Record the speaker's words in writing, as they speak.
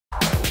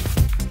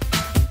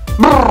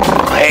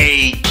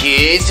Hey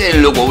kids,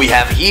 and look what we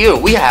have here.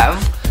 We have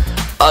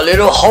a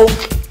little Hulk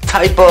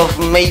type of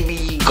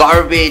maybe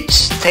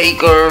garbage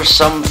taker,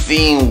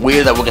 something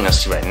weird that we're gonna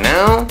see right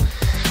now.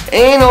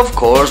 And of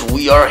course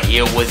we are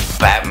here with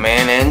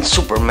Batman and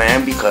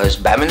Superman, because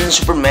Batman and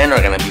Superman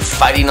are gonna be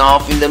fighting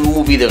off in the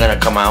movie. They're gonna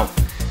come out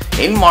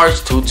in March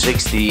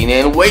 2016.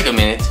 And wait a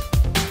minute,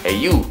 hey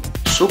you,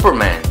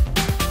 Superman,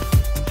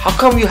 how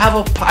come you have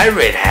a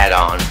pirate hat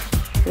on?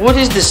 What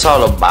is this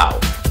all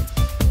about?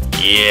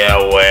 Yeah,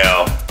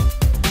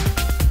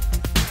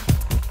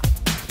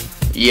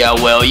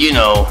 well, you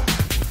know,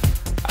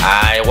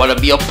 I want to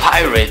be a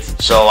pirate,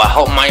 so I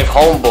hope my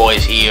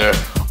homeboys here,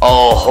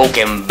 Hulk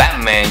and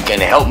Batman, can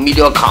help me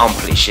to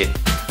accomplish it.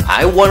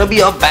 I want to be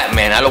a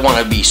Batman, I don't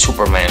want to be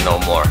Superman no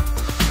more.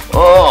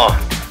 Oh,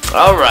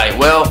 alright,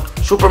 well,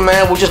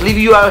 Superman, we'll just leave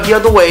you out here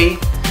the way,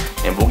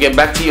 and we'll get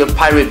back to your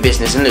pirate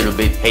business in a little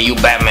bit. Hey, you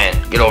Batman,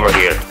 get over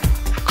here.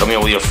 Come here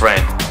with your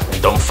friend,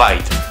 and don't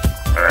fight.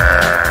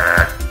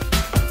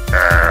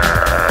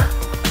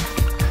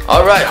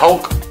 Alright,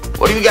 Hulk,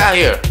 what do you got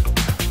here?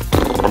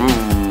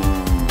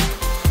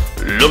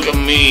 Look at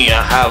me,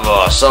 I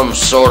have some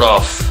sort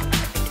of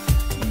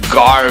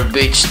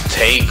garbage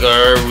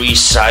taker,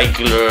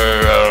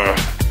 recycler,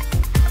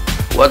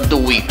 what do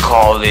we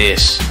call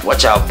this?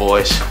 Watch out,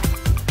 boys.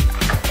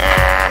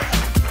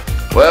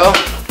 Well,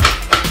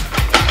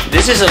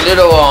 this is a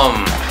little,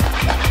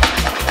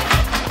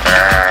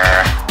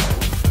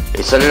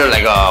 it's a little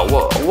like,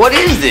 what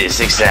is this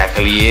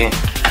exactly?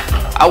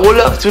 I would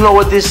love to know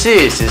what this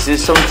is. Is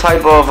this some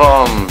type of,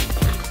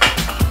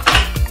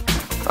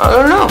 I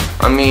don't know.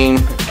 I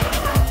mean,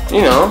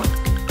 you know,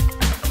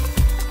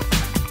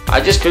 I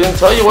just couldn't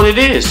tell you what it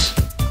is.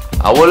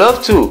 I would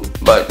love to,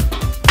 but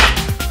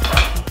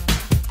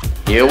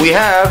here we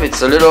have,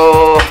 it's a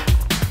little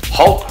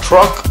Hulk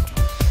truck,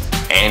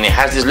 and it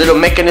has this little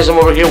mechanism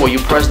over here where you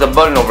press the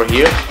button over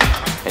here,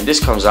 and this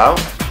comes out.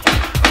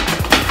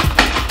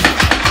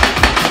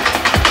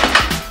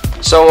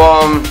 So,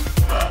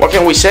 what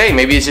can we say?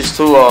 Maybe it's just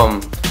to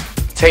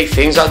take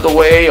things out the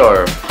way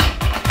or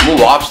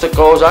move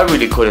obstacles. I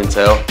really couldn't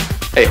tell.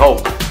 Hey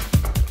Hulk,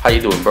 how you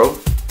doing, bro?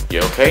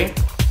 You okay?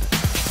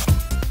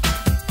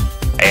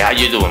 Hey, how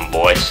you doing,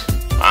 boys?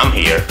 I'm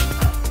here.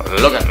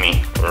 Look at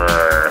me.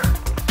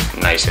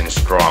 Nice and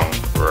strong.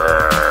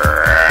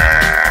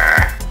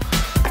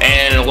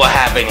 And what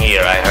happened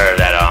here? I heard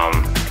that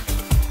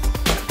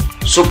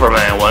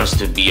Superman wants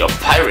to be a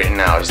pirate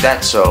now. Is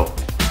that so?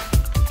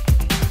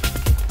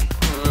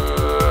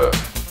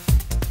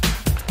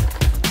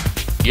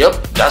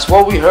 Yep, that's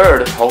what we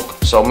heard, Hulk.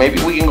 So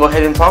maybe we can go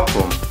ahead and talk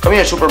to him. Come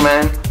here,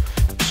 Superman.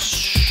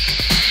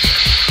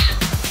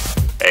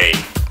 Hey,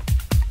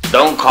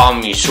 don't call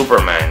me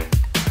Superman.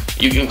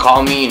 You can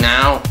call me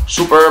now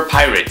Super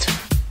Pirate.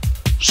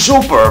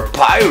 Super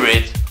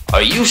Pirate?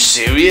 Are you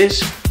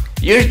serious?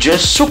 You're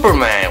just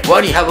Superman.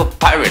 Why do you have a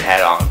pirate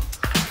hat on?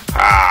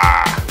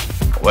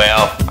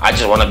 Well, I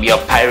just want to be a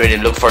pirate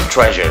and look for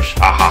treasures.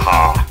 Ha ha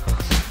ha.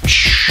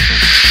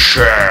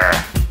 Sure.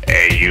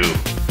 Hey, you.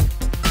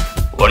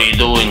 What are you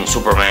doing,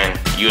 Superman?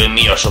 You and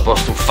me are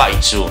supposed to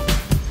fight soon.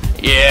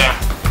 Yeah,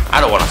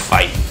 I don't want to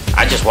fight.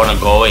 I just want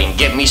to go and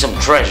get me some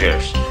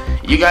treasures.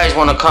 You guys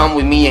want to come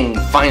with me and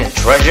find a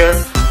treasure?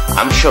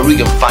 I'm sure we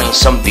can find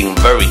something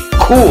very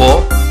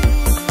cool.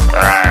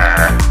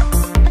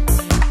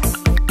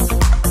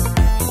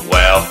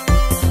 Well,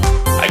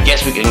 I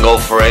guess we can go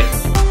for it.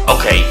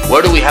 Okay,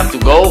 where do we have to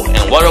go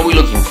and what are we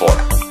looking for?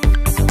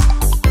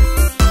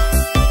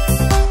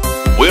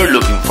 We're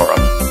looking for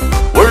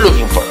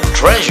a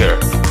treasure.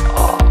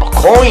 A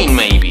coin,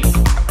 maybe.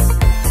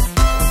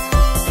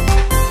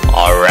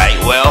 Alright,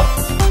 well,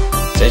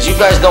 since you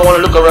guys don't want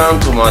to look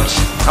around too much,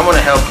 I'm gonna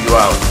help you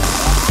out.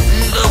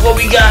 Look what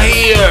we got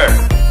here.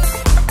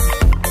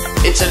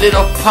 It's a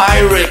little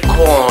pirate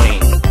coin.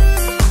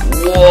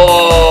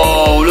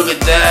 Whoa, look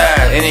at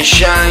that. And it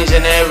shines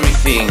and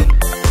everything.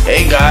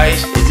 Hey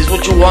guys, is this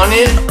what you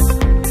wanted?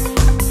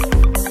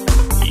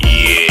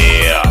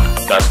 Yeah,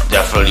 that's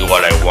definitely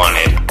what I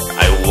wanted.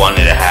 I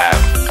wanted to have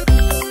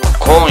a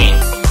coin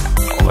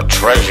of a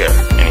treasure,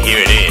 and here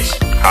it is.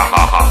 Ha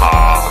ha ha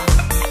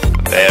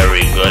ha.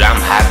 Very good,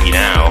 I'm happy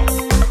now.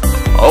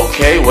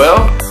 Okay,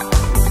 well,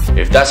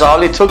 if that's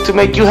all it took to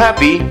make you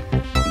happy,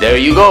 there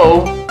you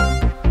go.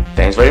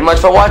 Thanks very much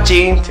for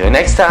watching. Till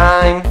next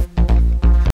time.